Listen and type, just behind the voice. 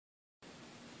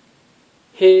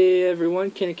Hey everyone,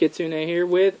 Kenny Kitsune here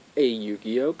with a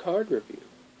Yu-Gi-Oh card review.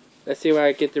 Let's see what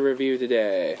I get to review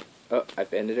today. Oh,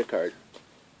 I've ended a card.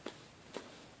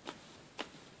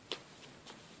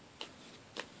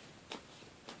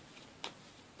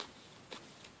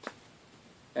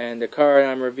 And the card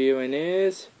I'm reviewing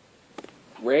is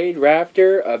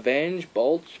Raidraptor Avenge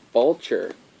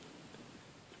Vulture.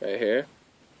 Right here.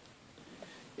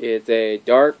 It's a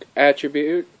dark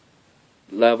attribute,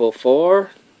 level 4.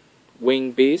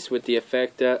 Winged Beast with the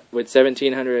effect with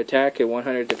 1700 attack and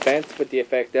 100 defense with the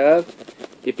effect of,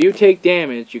 if you take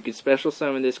damage, you can special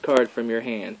summon this card from your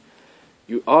hand.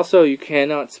 You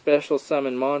cannot special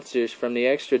summon monsters from the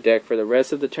extra deck for the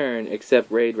rest of the turn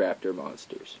except Raidraptor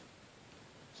monsters.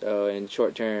 So in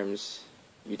short terms,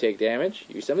 you take damage,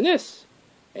 you summon this,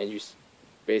 and you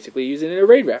basically use it in a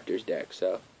Raidraptors deck.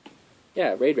 So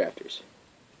yeah, Raidraptors.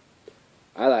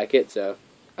 I like it, so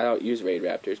I don't use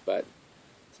Raidraptors, but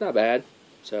not bad.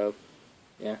 So,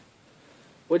 yeah.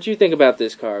 What do you think about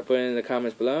this card? Put it in the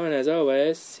comments below, and as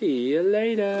always, see you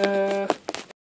later.